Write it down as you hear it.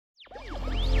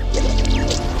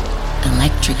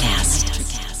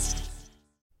NutraCast.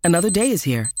 Another day is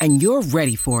here, and you're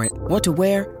ready for it. What to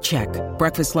wear? Check.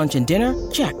 Breakfast, lunch, and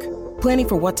dinner? Check. Planning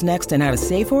for what's next and how to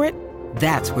save for it?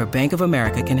 That's where Bank of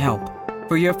America can help.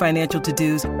 For your financial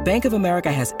to-dos, Bank of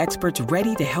America has experts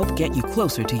ready to help get you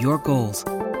closer to your goals.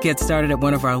 Get started at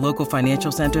one of our local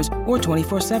financial centers or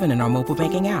 24/7 in our mobile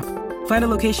banking app. Find a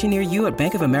location near you at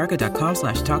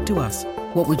bankofamerica.com/talktous.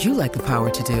 What would you like the power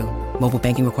to do? Mobile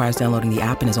banking requires downloading the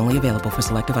app and is only available for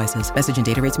select devices. Message and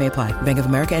data rates may apply. Bank of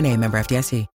America N.A., member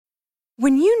FDIC.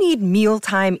 When you need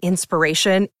mealtime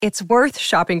inspiration, it's worth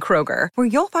shopping Kroger, where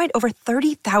you'll find over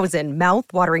 30,000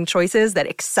 mouth-watering choices that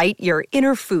excite your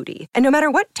inner foodie. And no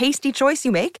matter what tasty choice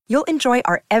you make, you'll enjoy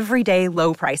our everyday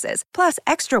low prices, plus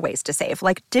extra ways to save,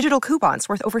 like digital coupons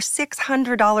worth over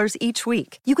 $600 each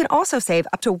week. You can also save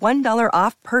up to $1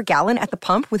 off per gallon at the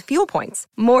pump with fuel points.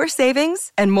 More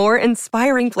savings and more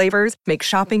inspiring flavors make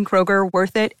shopping Kroger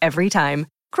worth it every time.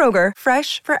 Kroger,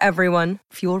 fresh for everyone.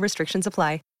 Fuel restrictions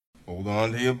apply. Hold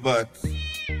on to your butts.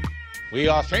 We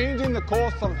are changing the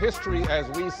course of history as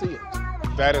we see it.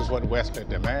 That is what Wesley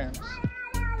demands.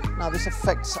 Now this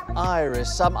affects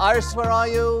Iris. Iris, where are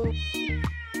you?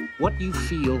 What you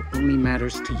feel only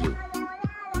matters to you.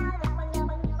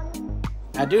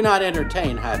 I do not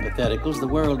entertain hypotheticals. The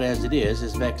world as it is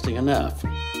vexing enough.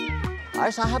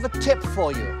 Iris, I have a tip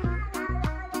for you.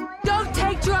 Don't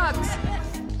take drugs!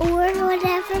 Or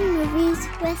Whatever Movies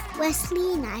with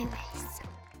Wesley and Iris.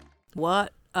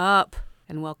 What up?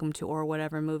 And welcome to Or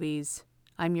Whatever Movies.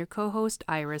 I'm your co-host,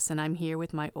 Iris, and I'm here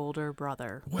with my older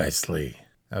brother. Wesley.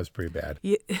 That was pretty bad.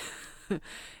 Yeah.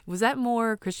 Was that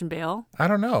more Christian Bale? I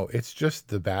don't know. It's just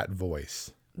the Bat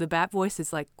voice. The Bat voice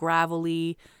is like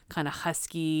gravelly, kind of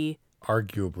husky.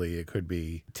 Arguably, it could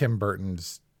be Tim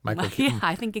Burton's Michael Keaton. Yeah,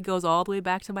 I think it goes all the way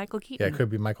back to Michael Keaton. Yeah, it could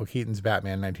be Michael Keaton's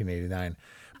Batman 1989.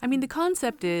 I mean, the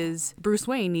concept is Bruce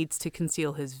Wayne needs to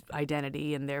conceal his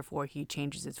identity, and therefore he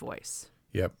changes his voice.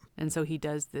 Yep. And so he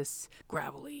does this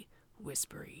gravelly,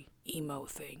 whispery, emo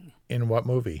thing. In what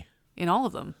movie? In all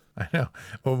of them. I know.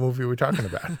 What movie are we talking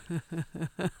about?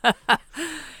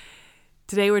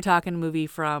 Today we're talking a movie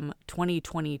from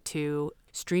 2022,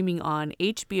 streaming on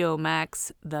HBO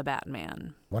Max, The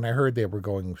Batman. When I heard they were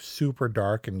going super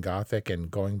dark and gothic and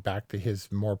going back to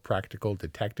his more practical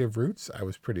detective roots, I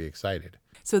was pretty excited.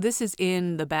 So this is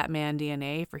in the Batman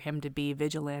DNA for him to be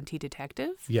vigilante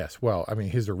detective? Yes. Well, I mean,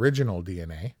 his original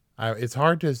DNA. It's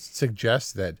hard to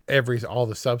suggest that all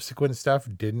the subsequent stuff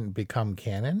didn't become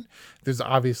canon. There's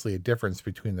obviously a difference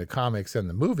between the comics and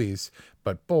the movies,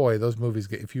 but boy, those movies,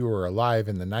 if you were alive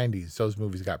in the 90s, those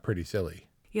movies got pretty silly.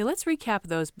 Yeah, let's recap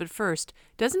those. But first,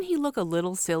 doesn't he look a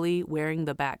little silly wearing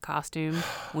the Bat costume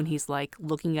when he's like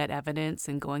looking at evidence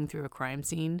and going through a crime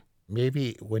scene?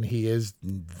 Maybe when he is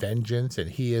vengeance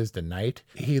and he is the knight,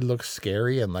 he looks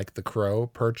scary and like the Crow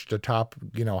perched atop,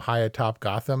 high atop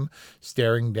Gotham,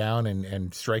 staring down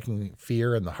and striking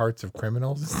fear in the hearts of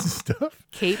criminals and stuff.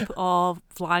 Cape all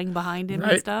flying behind him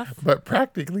right? And stuff. But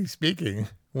practically speaking,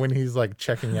 when he's like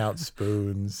checking out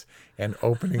spoons and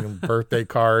opening birthday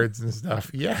cards and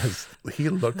stuff, yes, he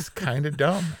looks kind of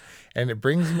dumb. And it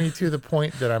brings me to the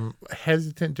point that I'm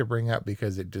hesitant to bring up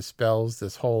because it dispels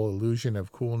this whole illusion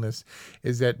of coolness,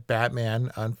 is that Batman,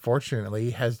 unfortunately,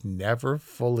 has never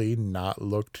fully not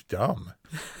looked dumb.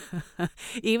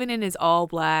 Even in his all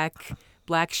Black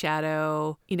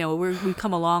Shadow, we've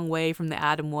come a long way from the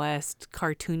Adam West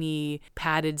cartoony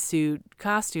padded suit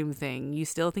costume thing. You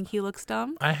still think he looks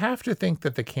dumb? I have to think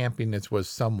that the campiness was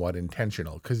somewhat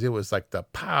intentional because it was like the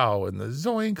pow and the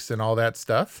zoinks and all that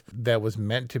stuff that was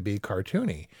meant to be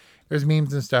cartoony. There's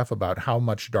memes and stuff about how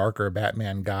much darker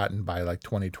Batman got, and by like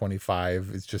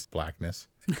 2025, it's just blackness.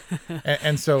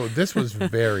 and so this was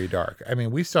very dark. I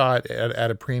mean, we saw it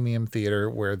at a premium theater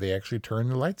where they actually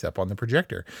turned the lights up on the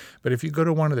projector. But if you go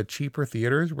to one of the cheaper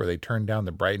theaters where they turn down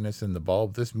the brightness in the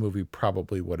bulb, this movie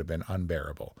probably would have been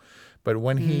unbearable. But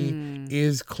when he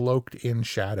is cloaked in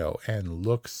shadow and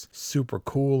looks super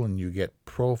cool and you get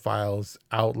profiles,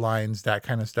 outlines, that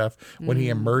kind of stuff, when he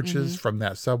emerges from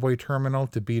that subway terminal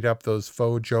to beat up those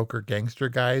faux Joker gangster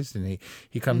guys and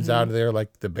he comes out of there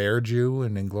like the Bear Jew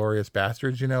in Inglourious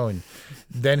Bastards, and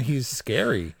then he's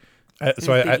scary.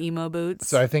 Emo boots.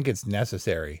 So I think it's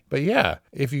necessary. But yeah,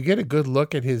 if you get a good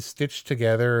look at his stitched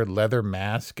together leather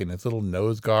mask and his little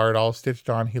nose guard all stitched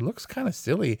on, he looks kind of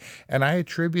silly. And I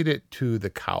attribute it to the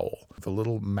cowl, the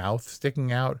little mouth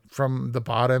sticking out from the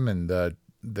bottom and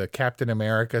the Captain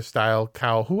America style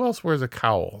cowl. Who else wears a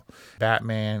cowl?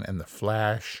 Batman and the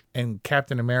Flash and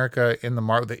Captain America in the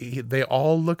Marvel. They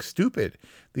all look stupid.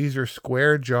 These are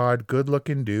square jawed, good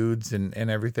looking dudes and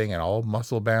everything, and all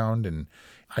muscle bound. And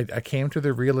I came to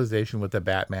the realization with the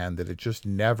Batman that it just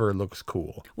never looks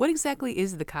cool. What exactly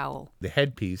is the cowl? The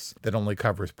headpiece that only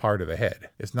covers part of the head.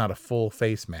 It's not a full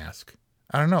face mask.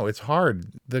 I don't know. It's hard.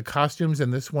 The costumes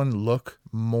in this one look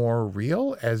more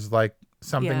real, as like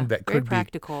something that could be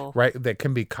practical, right? That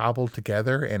can be cobbled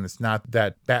together, and it's not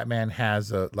that Batman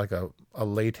has a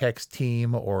latex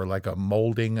team or like a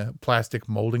plastic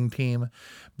molding team.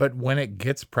 But when it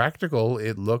gets practical,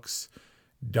 it looks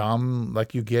dumb.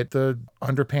 Like you get the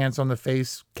underpants on the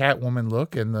face Catwoman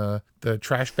look and the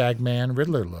trash bag man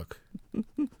Riddler look.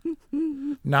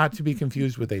 Not to be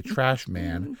confused with a trash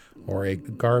man or a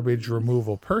garbage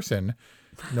removal person,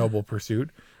 Noble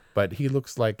Pursuit, but he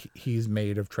looks like he's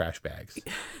made of trash bags.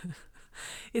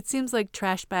 It seems like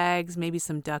trash bags, maybe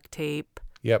some duct tape.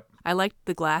 Yep. I liked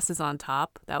the glasses on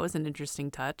top. That was an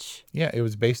interesting touch. Yeah, it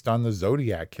was based on the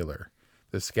Zodiac Killer,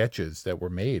 the sketches that were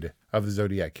made of the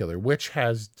Zodiac Killer, which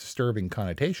has disturbing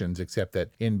connotations, except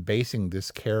that in basing this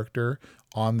character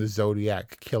on the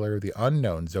Zodiac Killer, the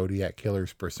unknown Zodiac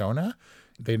Killer's persona,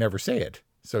 they never say it.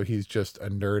 So he's just a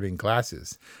nerd in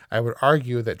glasses. I would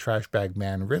argue that Trash Bag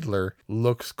Man Riddler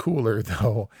looks cooler,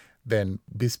 though, than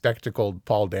bespectacled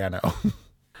Paul Dano.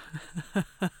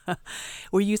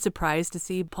 Were you surprised to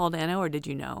see Paul Dano, or did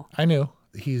you know? I knew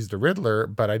he's the Riddler,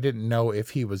 but I didn't know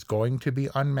if he was going to be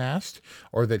unmasked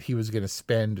or that he was going to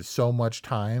spend so much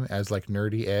time as like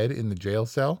Nerdy Ed in the jail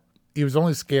cell. He was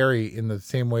only scary in the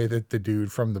same way that the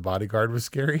dude from The Bodyguard was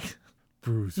scary.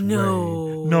 Bruce Wayne.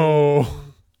 No.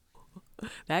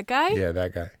 That guy? Yeah,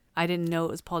 that guy. I didn't know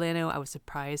it was Paul Dano. I was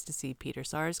surprised to see Peter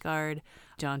Sarsgaard,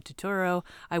 John Turturro.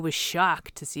 I was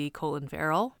shocked to see Colin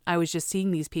Farrell. I was just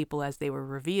seeing these people as they were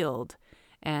revealed.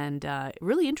 And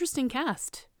really interesting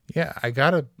cast. Yeah, I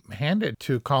gotta hand it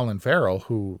to Colin Farrell,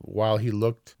 who, while he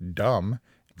looked dumb,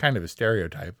 kind of a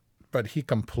stereotype, but he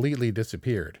completely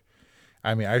disappeared.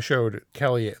 I mean, I showed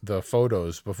Kelly the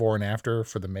photos before and after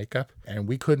for the makeup, and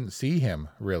we couldn't see him,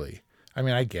 really. I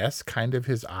mean, I guess kind of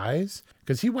his eyes,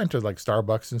 because he went to like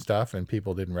Starbucks and stuff, and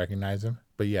people didn't recognize him.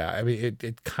 But yeah, I mean,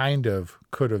 it kind of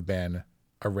could have been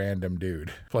a random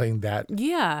dude playing that.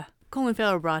 Yeah, Colin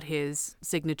Farrell brought his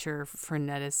signature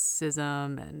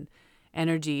freneticism and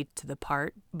energy to the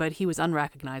part, but he was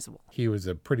unrecognizable. He was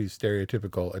a pretty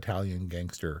stereotypical Italian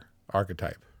gangster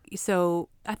archetype. So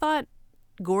I thought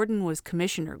Gordon was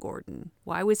Commissioner Gordon.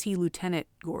 Why was he Lieutenant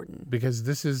Gordon? Because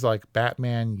this is like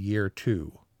Batman Year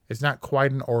 2. It's not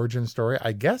quite an origin story.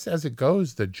 I guess as it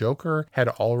goes, the Joker had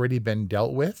already been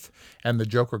dealt with, and the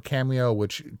Joker cameo,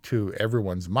 which to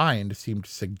everyone's mind seemed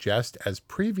to suggest, as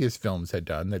previous films had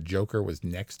done, that Joker was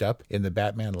next up in the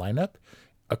Batman lineup.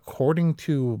 According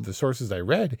to the sources I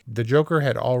read, the Joker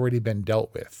had already been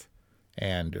dealt with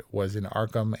and was in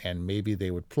Arkham, and maybe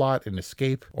they would plot and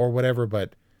escape or whatever,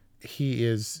 but he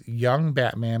is young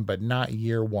Batman, but not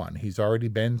year one. He's already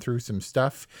been through some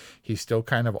stuff. He's still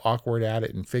kind of awkward at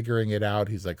it and figuring it out.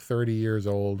 He's like 30 years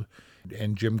old,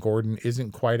 and Jim Gordon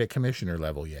isn't quite at commissioner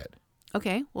level yet.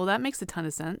 Okay, well, that makes a ton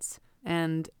of sense.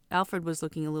 And Alfred was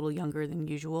looking a little younger than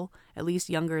usual, at least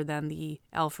younger than the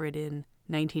Alfred in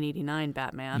 1989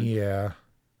 Batman. Yeah.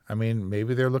 I mean,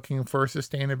 maybe they're looking for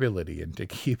sustainability and to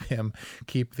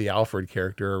keep the Alfred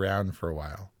character around for a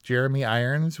while. Jeremy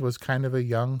Irons was kind of a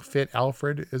young, fit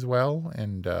Alfred as well.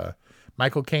 And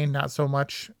Michael Caine, not so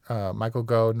much. Michael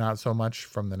Gough, not so much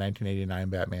from the 1989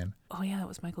 Batman. Oh, yeah, that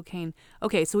was Michael Caine.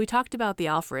 Okay, so we talked about the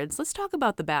Alfreds. Let's talk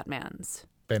about the Batmans.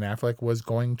 Ben Affleck was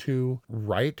going to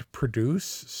write,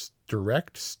 produce,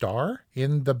 direct, star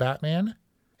in the Batman.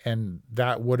 And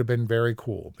that would have been very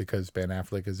cool because Ben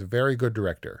Affleck is a very good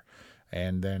director.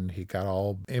 And then he got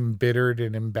all embittered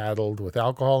and embattled with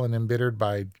alcohol and embittered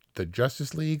by the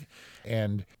Justice League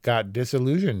and got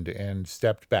disillusioned and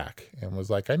stepped back and was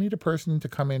like, I need a person to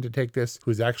come in to take this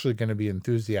who's actually going to be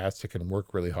enthusiastic and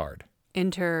work really hard.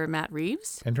 Enter Matt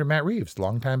Reeves. Enter Matt Reeves,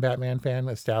 longtime Batman fan,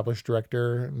 established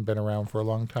director, been around for a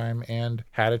long time, and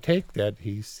had a take that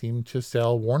he seemed to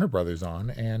sell Warner Brothers on.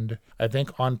 And I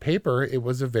think on paper, it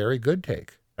was a very good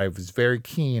take. I was very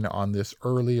keen on this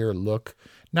earlier look,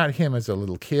 not him as a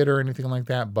little kid or anything like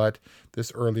that, but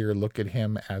this earlier look at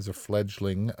him as a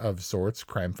fledgling of sorts,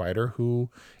 crime fighter, who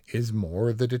is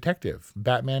more the detective.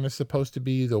 Batman is supposed to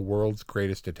be the world's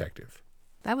greatest detective.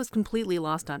 That was completely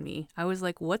lost on me. I was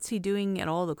like, what's he doing at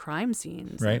all the crime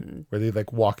scenes? Right? Where they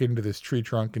like walk into this tree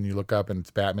trunk and you look up and it's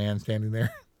Batman standing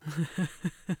there.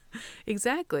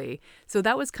 Exactly. So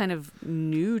that was kind of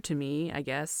new to me, I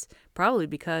guess, probably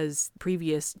because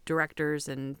previous directors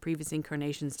and previous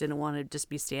incarnations didn't want to just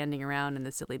be standing around in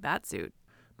the silly batsuit.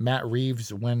 Matt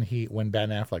Reeves, when Ben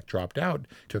Affleck dropped out,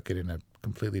 took it in a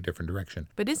completely different direction.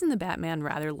 But isn't the Batman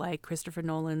rather like Christopher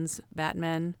Nolan's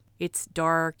Batman? It's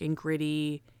dark and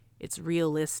gritty. It's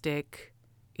realistic.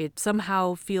 It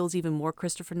somehow feels even more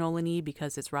Christopher Nolan-y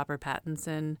because it's Robert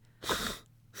Pattinson.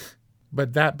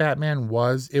 But that Batman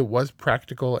was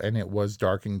practical and it was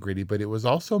dark and gritty, but it was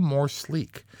also more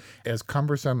sleek. As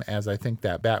cumbersome as I think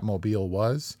that Batmobile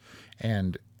was,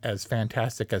 and as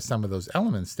fantastic as some of those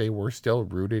elements, they were still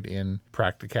rooted in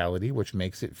practicality, which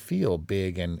makes it feel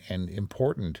big and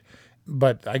important.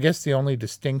 But I guess the only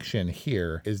distinction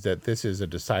here is that this is a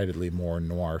decidedly more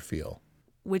noir feel.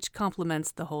 Which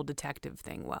complements the whole detective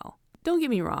thing well. Don't get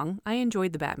me wrong, I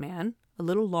enjoyed the Batman. A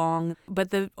little long,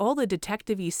 but all the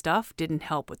detective-y stuff didn't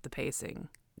help with the pacing.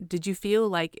 Did you feel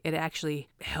like it actually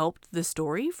helped the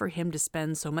story for him to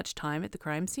spend so much time at the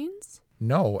crime scenes?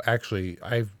 No, actually,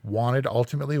 I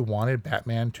ultimately wanted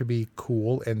Batman to be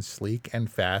cool and sleek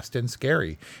and fast and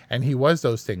scary. And he was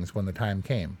those things when the time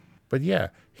came. But yeah,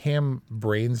 him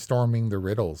brainstorming the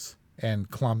riddles and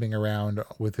clomping around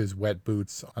with his wet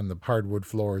boots on the hardwood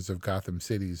floors of Gotham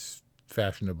City's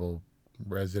fashionable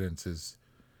residences.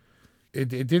 It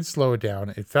did slow it down.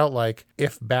 It felt like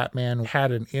if Batman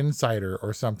had an insider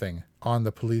or something on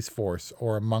the police force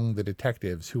or among the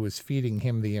detectives who was feeding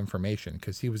him the information,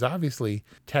 because he was obviously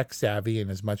tech savvy in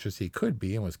as much as he could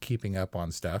be and was keeping up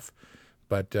on stuff.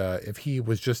 But if he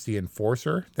was just the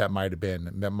enforcer, that might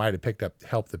have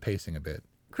helped the pacing a bit.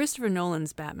 Christopher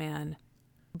Nolan's Batman,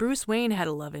 Bruce Wayne had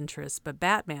a love interest, but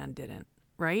Batman didn't,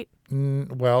 right?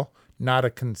 Well, not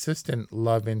a consistent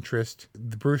love interest.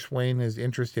 Bruce Wayne is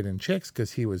interested in chicks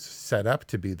because he was set up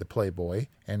to be the playboy,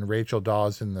 and Rachel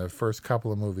Dawes in the first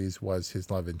couple of movies was his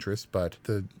love interest, but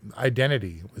the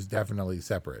identity was definitely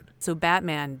separate. So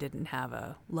Batman didn't have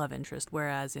a love interest,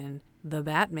 whereas in The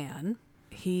Batman,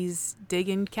 he's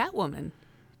digging Catwoman.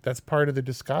 That's part of the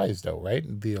disguise, though, right?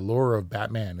 The allure of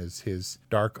Batman is his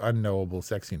dark, unknowable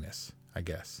sexiness, I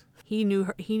guess. He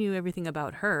knew everything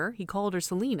about her. He called her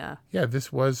Selena. Yeah,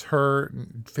 this was her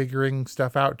figuring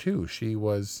stuff out too.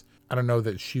 I don't know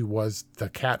that she was the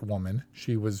Catwoman.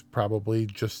 She was probably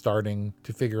just starting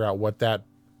to figure out what that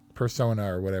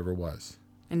persona or whatever was.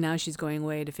 And now she's going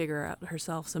away to figure out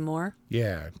herself some more.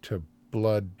 Yeah, to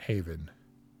Blood Haven.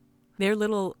 Their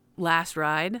little last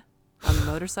ride on the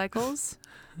motorcycles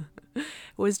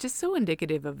was just so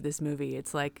indicative of this movie.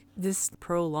 It's like this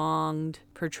prolonged,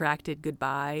 protracted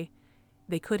goodbye.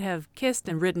 They could have kissed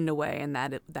and ridden away, and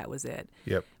that was it.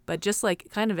 Yep. But just like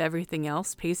kind of everything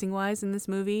else, pacing-wise in this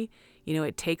movie,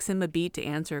 it takes him a beat to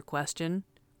answer a question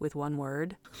with one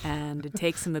word, and it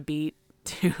takes him a beat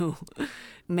to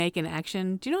make an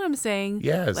action. Do you know what I'm saying?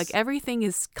 Yes. Like everything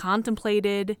is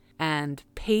contemplated and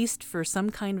paced for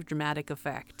some kind of dramatic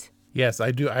effect. Yes,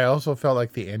 I do. I also felt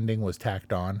like the ending was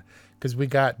tacked on because we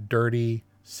got dirty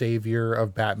savior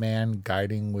of Batman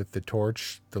guiding with the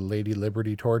torch, the Lady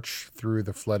Liberty torch, through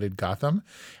the flooded Gotham,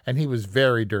 and he was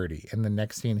very dirty. And the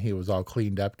next scene, he was all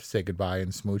cleaned up to say goodbye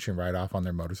and smooch and ride off on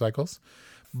their motorcycles.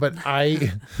 But are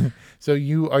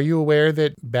you aware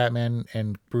that Batman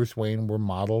and Bruce Wayne were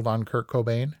modeled on Kurt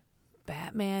Cobain?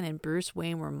 Batman and Bruce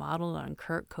Wayne were modeled on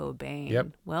Kurt Cobain. Yep.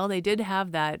 Well, they did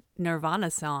have that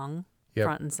Nirvana song. Yep.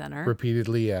 Front and center.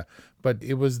 Repeatedly, yeah. But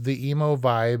it was the emo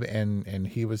vibe, and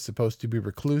he was supposed to be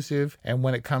reclusive. And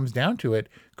when it comes down to it,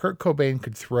 Kurt Cobain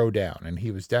could throw down, and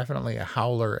he was definitely a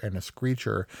howler and a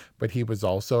screecher, but he was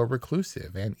also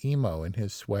reclusive and emo in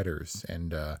his sweaters.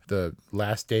 And the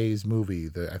Last Days movie,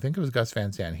 I think it was Gus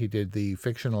Van Sant, he did the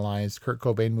fictionalized Kurt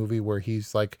Cobain movie where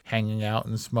he's like hanging out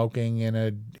and smoking in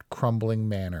a crumbling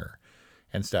manor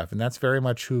and stuff. And that's very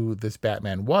much who this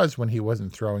Batman was when he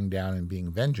wasn't throwing down and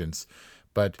being vengeance.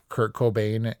 But Kurt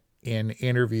Cobain in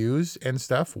interviews and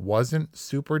stuff wasn't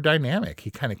super dynamic.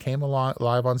 He kind of came along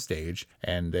live on stage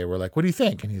and they were like, "What do you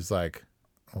think?" And he's like,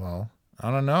 "Well,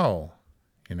 I don't know."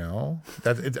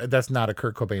 That's not a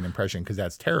Kurt Cobain impression because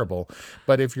that's terrible.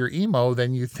 But if you're emo,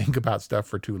 then you think about stuff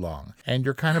for too long and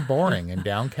you're kind of boring and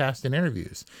downcast in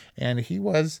interviews. And he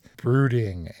was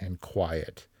brooding and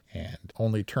quiet and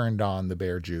only turned on the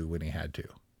Bear Jew when he had to.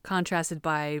 Contrasted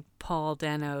by Paul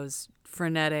Dano's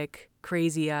frenetic,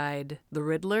 crazy-eyed The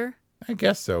Riddler? I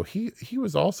guess so. He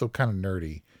was also kind of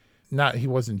nerdy. He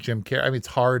wasn't Jim Carrey. I mean, it's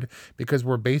hard because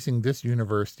we're basing this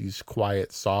universe, these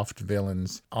quiet, soft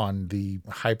villains, on the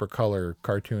hypercolor,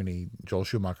 cartoony Joel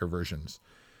Schumacher versions.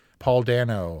 Paul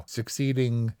Dano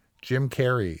succeeding Jim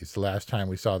Carrey's the last time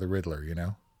we saw The Riddler,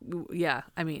 Yeah,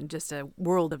 I mean, just a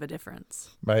world of a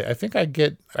difference. But I think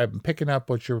I'm picking up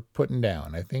what you're putting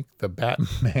down. I think the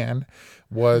Batman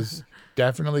was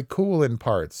definitely cool in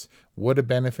parts, would have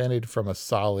benefited from a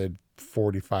solid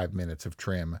 45 minutes of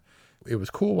trim. It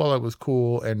was cool while it was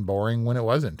cool and boring when it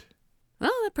wasn't.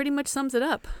 Well, that pretty much sums it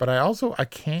up. But I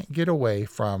can't get away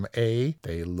from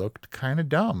they looked kind of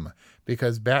dumb,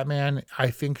 because Batman, I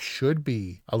think, should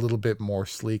be a little bit more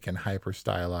sleek and hyper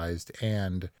stylized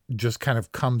and just kind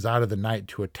of comes out of the night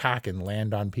to attack and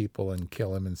land on people and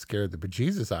kill him and scare the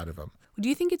bejesus out of them. Do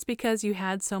you think it's because you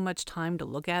had so much time to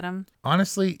look at him?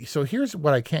 Honestly, so here's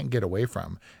what I can't get away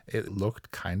from. It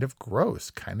looked kind of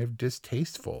gross, kind of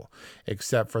distasteful,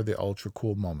 except for the ultra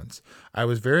cool moments. I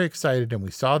was very excited, and we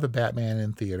saw the Batman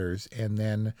in theaters, and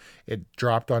then it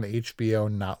dropped on HBO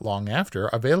not long after,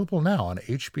 available now on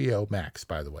HBO Max,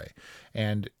 by the way.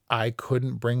 And I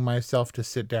couldn't bring myself to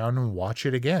sit down and watch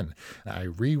it again. I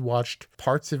rewatched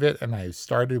parts of it, and I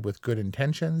started with good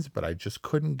intentions, but I just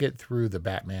couldn't get through the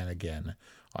Batman again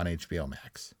on HBO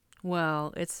Max.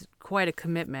 Well, it's quite a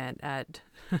commitment at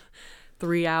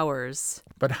 3 hours.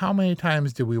 But how many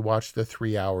times did we watch the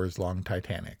 3 hours long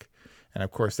Titanic? And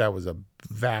of course, that was a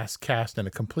vast cast and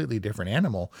a completely different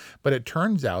animal. But it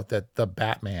turns out that the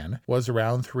Batman was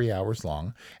around 3 hours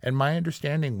long. And my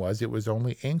understanding was it was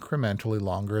only incrementally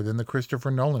longer than the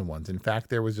Christopher Nolan ones. In fact,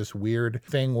 there was this weird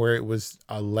thing where it was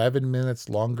 11 minutes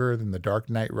longer than The Dark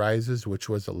Knight Rises, which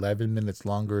was 11 minutes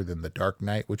longer than The Dark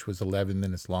Knight, which was 11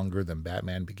 minutes longer than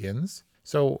Batman Begins.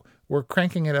 So we're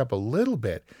cranking it up a little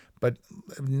bit, but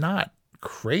not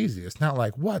crazy. It's not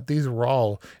like, what, these were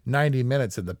all 90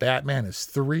 minutes and the Batman is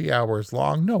 3 hours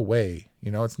long. No way.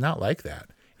 It's not like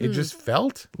that. It just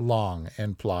felt long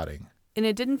and plotting. And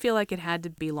it didn't feel like it had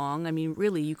to be long. I mean,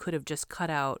 really, you could have just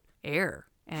cut out air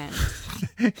and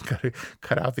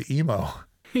cut out the emo.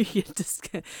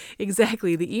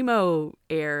 Exactly. The emo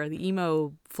air, the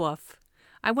emo fluff.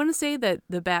 I want to say that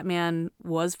the Batman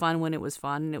was fun when it was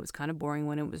fun, and it was kind of boring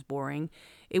when it was boring.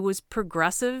 It was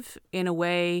progressive in a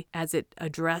way as it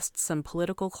addressed some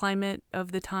political climate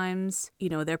of the times.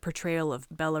 Their portrayal of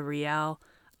Bella Real.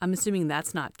 I'm assuming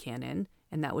that's not canon,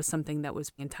 and that was something that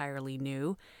was entirely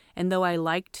new. And though I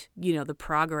liked, the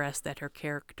progress that her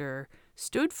character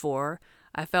stood for,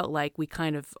 I felt like we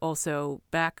kind of also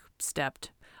backstepped.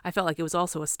 I felt like it was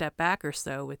also a step back or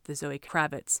so with the Zoe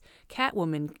Kravitz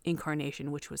Catwoman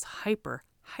incarnation, which was hyper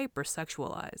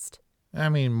sexualized. I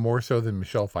mean, more so than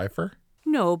Michelle Pfeiffer?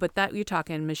 No, but that you're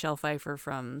talking Michelle Pfeiffer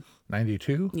from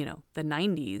 92? The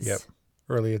 90s. Yep.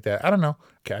 Early at that. I don't know.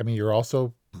 I mean, you're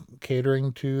also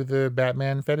catering to the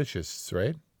Batman fetishists,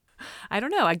 right? I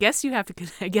don't know. I guess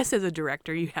as a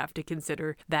director, you have to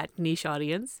consider that niche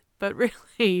audience. But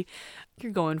really,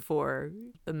 you're going for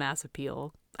the mass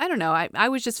appeal. I don't know. I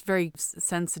was just very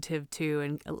sensitive to,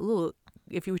 and a little,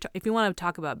 if you want to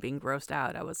talk about being grossed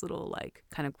out, I was a little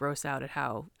kind of grossed out at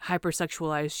how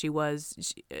hypersexualized she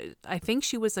was. I think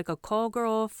she was like a call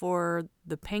girl for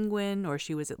the Penguin, or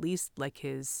she was at least like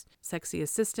his sexy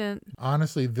assistant.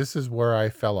 Honestly, this is where I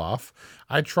fell off.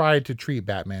 I tried to treat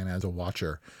Batman as a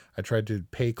watcher. I tried to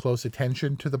pay close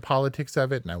attention to the politics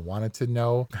of it, and I wanted to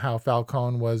know how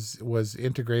Falcone was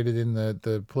integrated in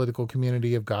the political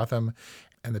community of Gotham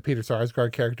and the Peter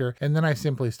Sarsgaard character, and then I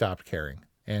simply stopped caring.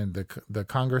 And the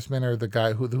congressman, or the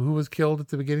guy who was killed at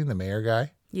the beginning, the mayor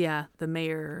guy? Yeah, the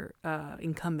mayor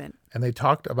incumbent. And they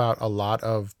talked about a lot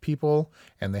of people,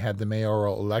 and they had the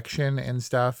mayoral election and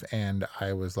stuff, and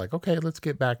I was like, okay, let's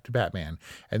get back to Batman.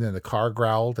 And then the car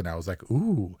growled, and I was like,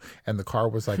 ooh. And the car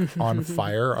was like on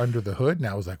fire under the hood, and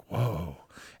I was like, whoa.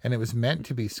 And it was meant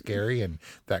to be scary, and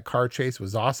that car chase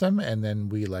was awesome. And then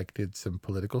we did some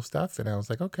political stuff, and I was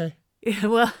like, okay.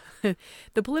 Well,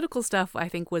 the political stuff, I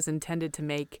think, was intended to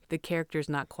make the characters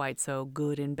not quite so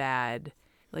good and bad.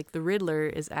 Like, the Riddler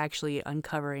is actually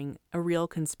uncovering a real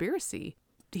conspiracy.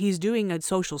 He's doing a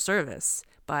social service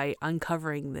by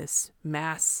uncovering this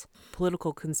mass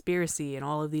political conspiracy and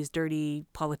all of these dirty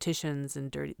politicians and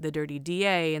the dirty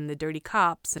DA and the dirty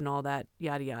cops and all that,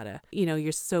 yada, yada.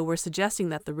 So we're suggesting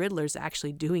that the Riddler's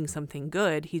actually doing something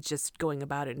good. He's just going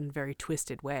about it in a very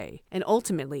twisted way. And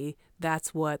ultimately,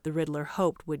 that's what the Riddler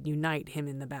hoped would unite him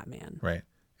and the Batman. Right.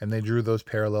 And they drew those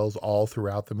parallels all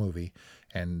throughout the movie.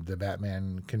 And the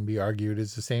Batman can be argued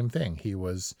is the same thing.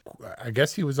 I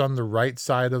guess he was on the right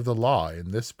side of the law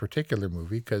in this particular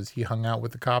movie, because he hung out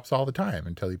with the cops all the time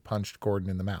until he punched Gordon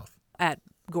in the mouth. At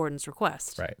Gordon's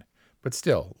request. Right. But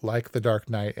still, like The Dark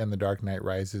Knight and The Dark Knight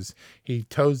Rises, he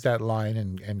toes that line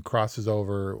and crosses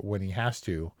over when he has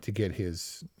to get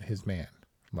his man,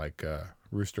 like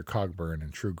Rooster Cogburn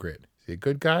in True Grit. Is he a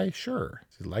good guy? Sure.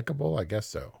 Is he likable? I guess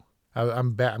so.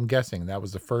 I'm guessing that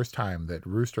was the first time that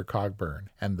Rooster Cogburn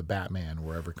and the Batman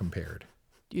were ever compared.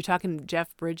 You're talking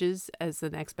Jeff Bridges as the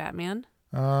next Batman?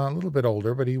 A little bit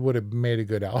older, but he would have made a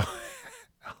good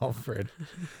Alfred.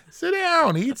 Sit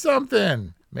down, eat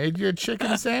something. Made you a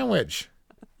chicken sandwich.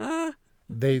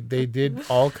 They did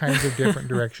all kinds of different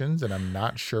directions, and I'm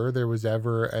not sure there was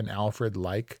ever an Alfred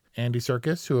like Andy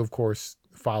Serkis, who of course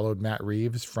followed Matt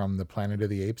Reeves from the Planet of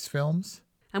the Apes films.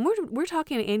 And we're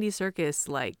talking Andy Serkis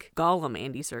like Gollum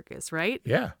Andy Serkis, right?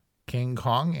 Yeah. King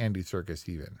Kong Andy Serkis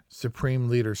even. Supreme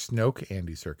Leader Snoke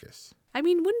Andy Serkis. I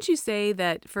mean, wouldn't you say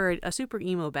that for a super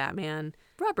emo Batman,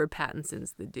 Robert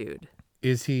Pattinson's the dude?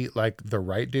 Is he like the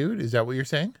right dude? Is that what you're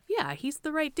saying? Yeah, he's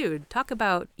the right dude. Talk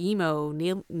about emo,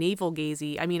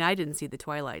 navel-gazy. I mean, I didn't see the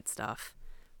Twilight stuff.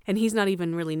 And he's not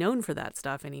even really known for that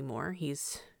stuff anymore.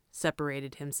 He's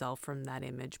separated himself from that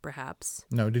image, perhaps.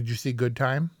 No, did you see Good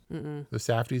Time? Mm-mm. The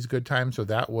Safdie's Good Time? So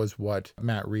that was what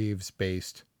Matt Reeves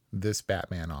based this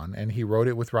Batman on. And he wrote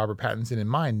it with Robert Pattinson in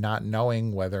mind, not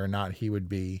knowing whether or not he would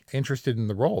be interested in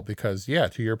the role. Because, yeah,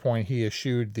 to your point, he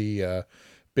eschewed the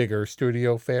bigger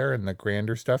studio fare and the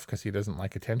grander stuff because he doesn't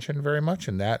like attention very much.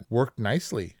 And that worked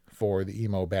nicely for the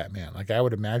emo Batman. Like, I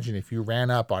would imagine if you ran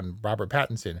up on Robert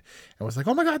Pattinson and was like,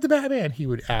 oh my God, the Batman, he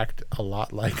would act a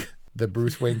lot like the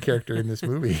Bruce Wayne character in this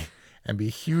movie and be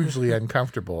hugely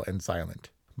uncomfortable and silent.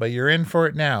 But you're in for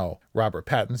it now. Robert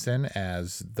Pattinson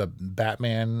as the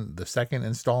Batman, the second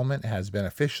installment, has been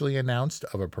officially announced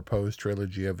of a proposed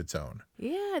trilogy of its own.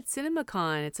 Yeah, it's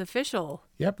CinemaCon. It's official.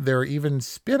 Yep, there are even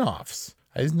spin-offs.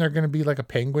 Isn't there going to be like a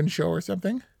Penguin show or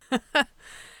something?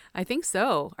 I think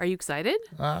so. Are you excited?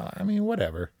 I mean,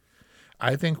 whatever.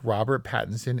 I think Robert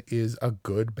Pattinson is a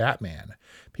good Batman.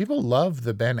 People love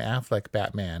the Ben Affleck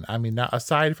Batman. I mean, not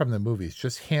aside from the movies,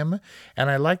 just him. And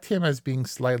I liked him as being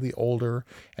slightly older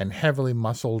and heavily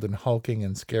muscled and hulking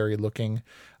and scary looking.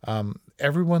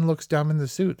 Everyone looks dumb in the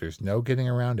suit. There's no getting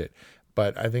around it.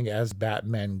 But I think as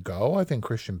Batmen go, I think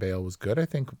Christian Bale was good. I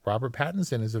think Robert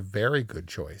Pattinson is a very good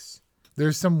choice.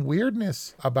 There's some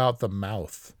weirdness about the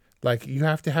mouth. Like, you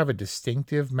have to have a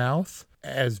distinctive mouth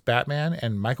as Batman,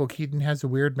 and Michael Keaton has a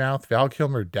weird mouth. Val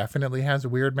Kilmer definitely has a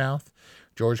weird mouth.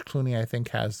 George Clooney, I think,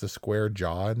 has the square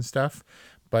jaw and stuff.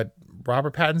 But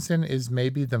Robert Pattinson is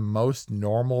maybe the most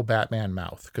normal Batman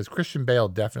mouth, because Christian Bale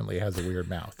definitely has a weird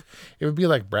mouth. It would be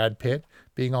like Brad Pitt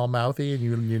being all mouthy,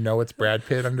 and you know it's Brad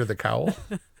Pitt under the cowl.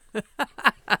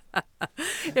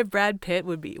 If Brad Pitt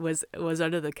was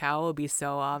under the cowl, it would be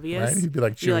so obvious. Right? He'd be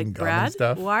like chewing gum Brad, and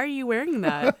stuff. Why are you wearing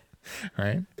that?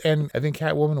 Right? And I think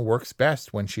Catwoman works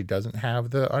best when she doesn't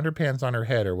have the underpants on her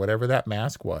head or whatever that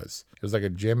mask was. It was like a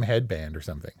gym headband or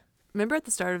something. Remember at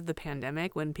the start of the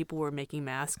pandemic when people were making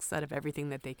masks out of everything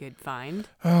that they could find?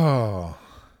 Oh,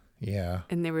 yeah.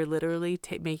 And they were literally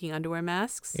making underwear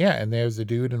masks? Yeah, and there's a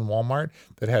dude in Walmart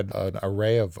that had an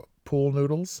array of pool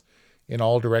noodles in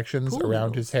all directions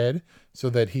around his head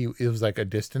so that it was like a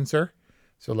distancer.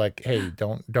 So like, hey,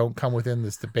 don't come within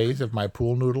the base of my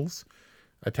pool noodles.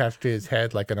 Attached to his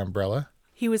head like an umbrella.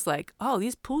 He was like, oh,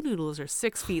 these pool noodles are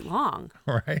 6 feet long.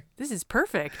 Right. This is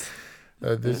perfect.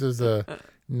 This is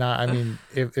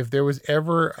if there was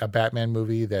ever a Batman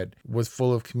movie that was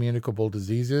full of communicable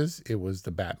diseases, it was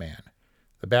the Batman.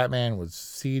 The Batman was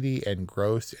seedy and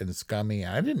gross and scummy.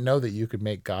 I didn't know that you could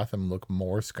make Gotham look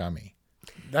more scummy.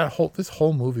 This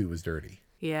whole movie was dirty.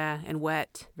 Yeah, and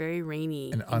wet, very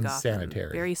rainy and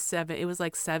unsanitary. Very Seven. It was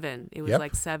like Seven. It was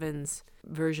like Seven's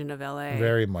version of LA.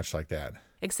 Very much like that.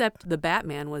 Except the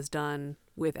Batman was done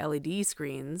with LED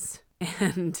screens,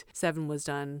 and Seven was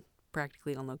done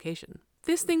practically on location.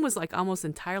 This thing was like almost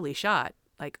entirely shot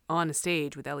like on a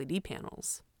stage with LED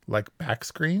panels. Like back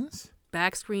screens?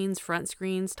 Back screens, front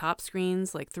screens, top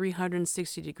screens, like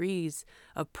 360 degrees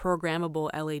of programmable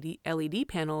LED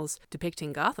panels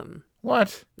depicting Gotham.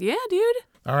 What? Yeah, dude.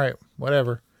 All right,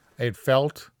 whatever. It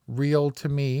felt real to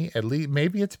me. At least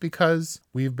maybe it's because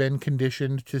we've been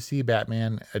conditioned to see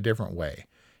Batman a different way.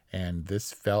 And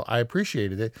I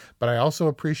appreciated it, but I also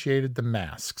appreciated the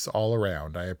masks all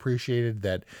around. I appreciated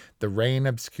that the rain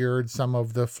obscured some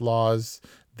of the flaws.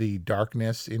 The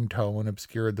darkness in tone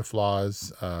obscured the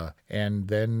flaws, and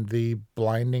then the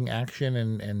blinding action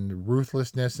and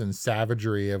ruthlessness and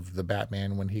savagery of the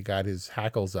Batman when he got his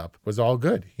hackles up was all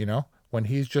good, you know? When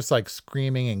he's just like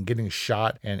screaming and getting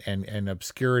shot and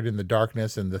obscured in the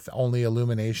darkness, and the only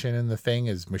illumination in the thing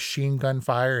is machine gun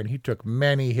fire, and he took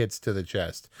many hits to the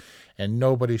chest and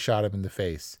nobody shot him in the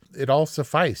face. It all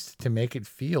sufficed to make it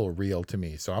feel real to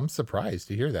me, so I'm surprised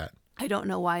to hear that. I don't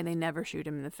know why they never shoot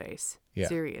him in the face. Yeah.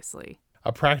 Seriously.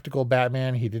 A practical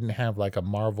Batman. He didn't have like a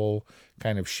Marvel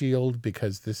kind of shield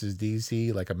because this is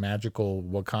DC, like a magical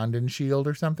Wakandan shield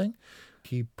or something.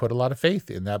 He put a lot of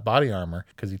faith in that body armor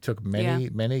because he took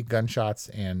many gunshots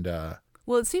and...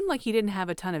 Well, it seemed like he didn't have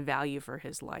a ton of value for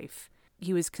his life.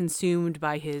 He was consumed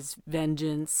by his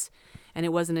vengeance, and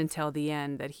it wasn't until the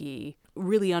end that he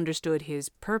really understood his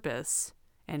purpose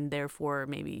and therefore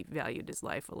maybe valued his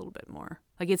life a little bit more.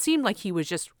 Like, it seemed like he was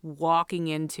just walking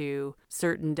into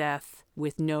certain death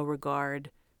with no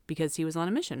regard because he was on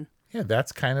a mission. Yeah,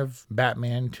 that's kind of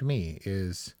Batman to me,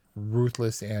 is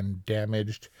ruthless and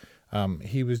damaged.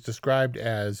 He was described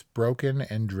as broken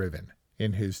and driven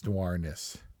in his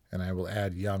noirness. And I will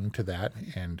add young to that,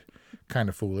 and kind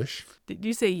of foolish. Did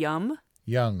you say yum?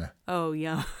 Young. Oh,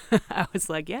 yum. I was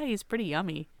like, yeah, he's pretty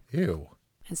yummy. Ew.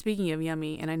 And speaking of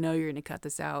yummy, and I know you're going to cut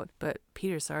this out, but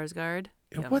Peter Sarsgaard.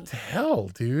 Yummy. What the hell,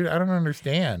 dude? I don't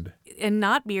understand. And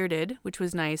not bearded, which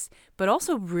was nice, but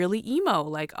also really emo,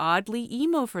 like oddly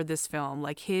emo for this film.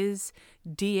 Like his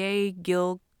D.A.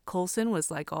 Gil Coulson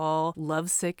was like all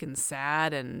lovesick and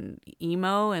sad and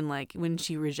emo, and like when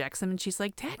she rejects him and she's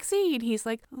like, taxi, and he's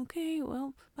like, okay,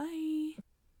 well, bye.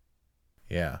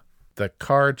 Yeah. The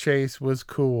car chase was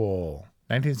cool.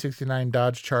 1969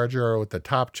 Dodge Charger with the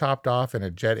top chopped off and a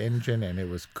jet engine, and it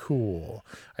was cool.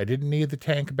 I didn't need the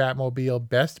tank Batmobile.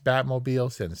 Best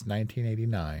Batmobile since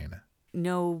 1989.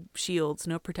 No shields,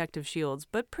 no protective shields,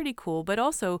 but pretty cool. But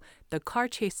also the car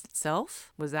chase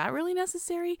itself, was that really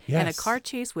necessary? Yes. And a car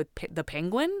chase with the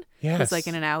Penguin? Yes. Was like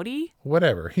in an Audi?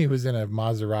 Whatever. He was in a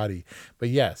Maserati. But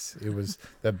yes, it was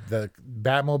the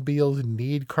Batmobiles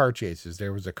need car chases.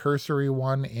 There was a cursory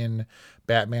one in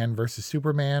Batman versus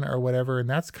Superman or whatever, and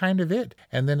that's kind of it.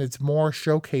 And then it's more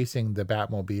showcasing the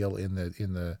Batmobile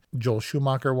in the Joel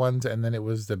Schumacher ones, and then it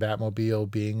was the Batmobile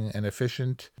being an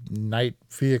efficient night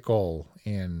vehicle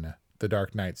in the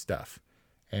Dark Knight stuff.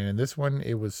 And in this one,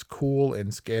 it was cool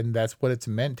and that's what it's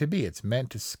meant to be. It's meant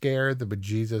to scare the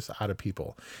bejesus out of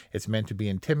people. It's meant to be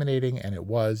intimidating, and it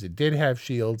was. It did have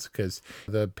shields because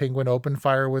the Penguin opened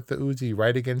fire with the Uzi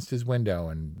right against his window,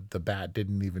 and the Bat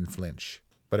didn't even flinch.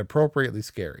 But appropriately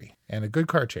scary, and a good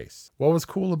car chase. What was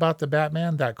cool about the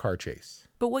Batman? That car chase.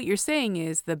 But what you're saying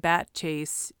is the Bat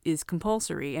chase is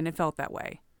compulsory, and it felt that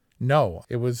way. No,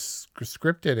 it was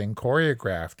scripted and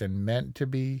choreographed and meant to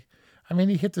be. I mean,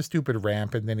 he hit the stupid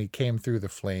ramp and then he came through the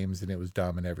flames and it was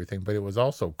dumb and everything, but it was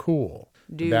also cool.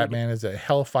 Dude. Batman is a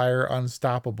hellfire,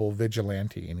 unstoppable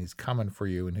vigilante, and he's coming for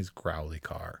you in his growly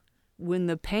car. When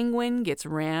the Penguin gets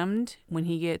rammed, when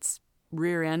he gets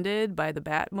rear-ended by the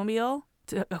Batmobile,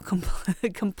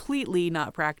 completely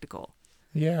not practical.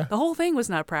 Yeah. The whole thing was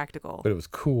not practical. But it was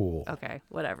cool. Okay,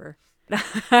 whatever.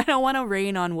 I don't want to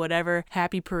rain on whatever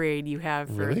happy parade you have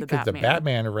for really? the Batman. Because the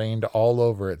Batman rained all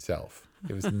over itself.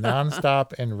 It was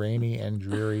nonstop and rainy and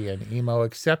dreary and emo,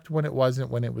 except when it wasn't,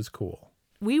 when it was cool.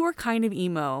 We were kind of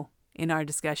emo in our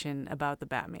discussion about the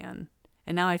Batman.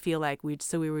 And now I feel like we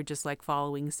were just like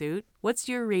following suit. What's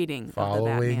your rating of the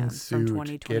Batman from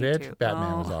 2022? Get it?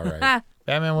 Batman was all right.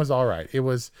 Batman was all right.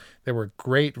 There were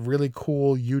great, really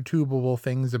cool, YouTubeable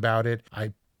things about it.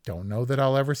 I don't know that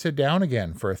I'll ever sit down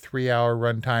again for a 3-hour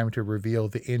runtime to reveal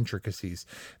the intricacies.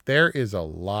 There is a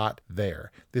lot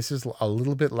there. This is a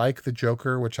little bit like the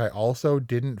Joker, which I also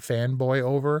didn't fanboy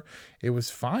over. It was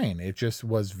fine. It just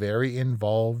was very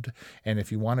involved. And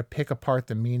if you want to pick apart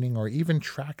the meaning or even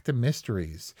track the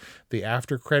mysteries, the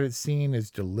after credit scene is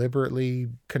deliberately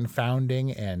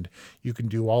confounding, and you can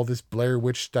do all this Blair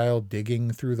Witch style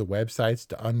digging through the websites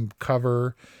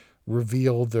to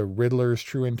reveal the Riddler's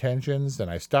true intentions, and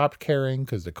I stopped caring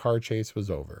because the car chase was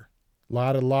over.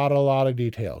 Lot of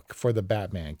detail for the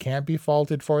Batman. Can't be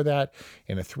faulted for that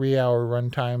in a 3-hour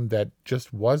runtime that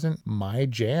just wasn't my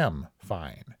jam.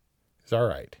 Fine. It's all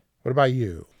right. What about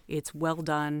you? It's well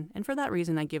done, and for that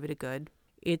reason I give it a good.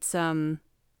 It's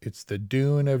the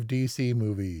Dune of DC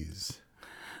movies.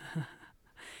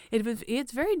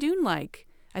 It's very Dune-like.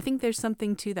 I think there's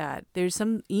something to that. There's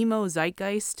some emo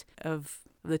zeitgeist of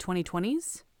the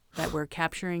 2020s that we're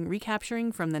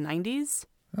recapturing from the 90s.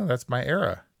 Oh, that's my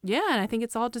era. Yeah, and I think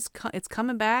it's all just it's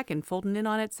coming back and folding in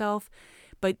on itself,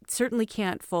 but certainly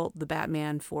can't fault the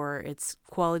Batman for its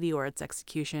quality or its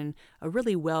execution. A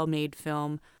really well-made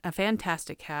film, a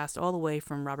fantastic cast all the way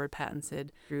from Robert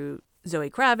Pattinson through Zoe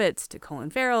Kravitz to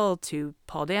Colin Farrell to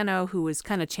Paul Dano, who was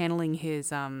kind of channeling his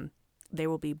There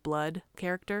Will Be Blood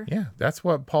character. Yeah, that's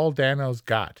what Paul Dano's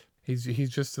got. He's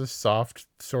just a soft,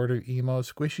 sort of emo,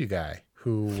 squishy guy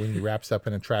who, when he wraps up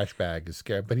in a trash bag, is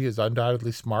scared. But he is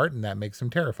undoubtedly smart, and that makes him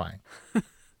terrifying.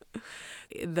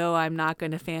 Though I'm not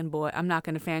going to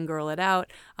fangirl it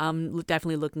out. I'm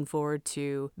definitely looking forward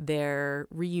to their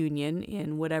reunion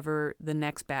in whatever the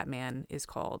next Batman is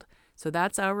called. So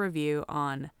that's our review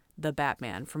on The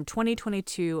Batman from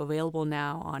 2022, available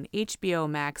now on HBO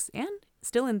Max and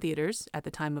still in theaters at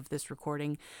the time of this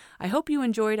recording. I hope you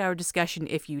enjoyed our discussion.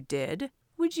 If you did,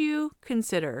 would you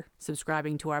consider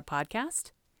subscribing to our podcast?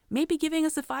 Maybe giving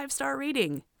us a 5-star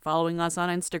rating, following us on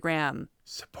Instagram,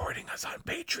 supporting us on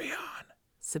Patreon.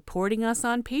 supporting us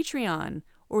on Patreon,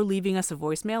 or leaving us a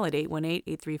voicemail at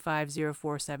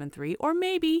 818-835-0473, or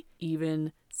maybe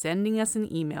even sending us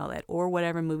an email at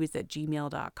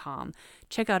orwhatevermovies@gmail.com.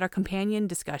 Check out our companion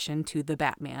discussion to The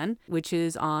Batman, which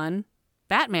is on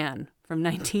Batman from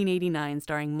 1989,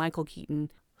 starring Michael Keaton,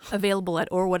 available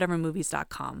at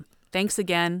orwhatevermovies.com. Thanks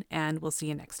again, and we'll see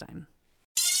you next time.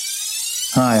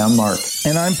 Hi, I'm Mark.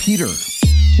 And I'm Peter.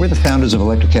 We're the founders of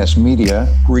Electrocast Media,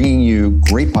 bringing you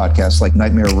great podcasts like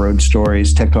Nightmare Road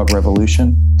Stories, Tech Talk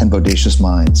Revolution, and Bodacious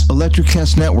Minds.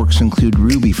 Electrocast networks include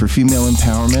Ruby for female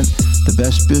empowerment, the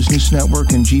Best Business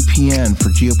Network, and GPN for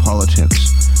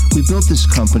geopolitics. We built this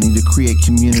company to create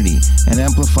community and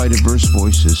amplify diverse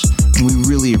voices, and we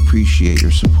really appreciate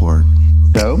your support.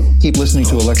 So, keep listening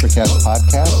to Electrocast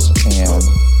podcasts and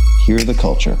hear the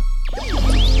culture.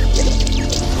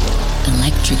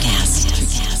 Electrocast.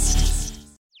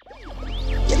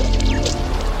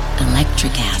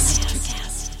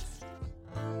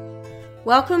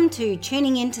 Welcome to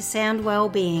Tuning Into Sound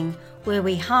Wellbeing, where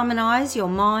we harmonise your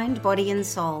mind, body and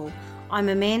soul. I'm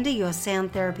Amanda, your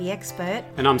sound therapy expert.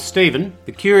 And I'm Stephen,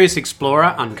 the curious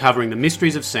explorer uncovering the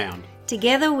mysteries of sound.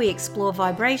 Together we explore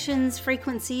vibrations,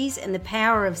 frequencies and the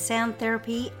power of sound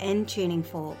therapy and tuning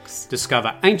forks.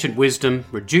 Discover ancient wisdom,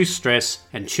 reduce stress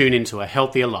and tune into a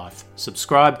healthier life.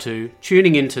 Subscribe to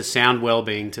Tuning Into Sound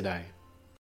Wellbeing today.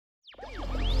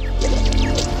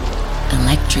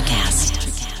 Electrocast.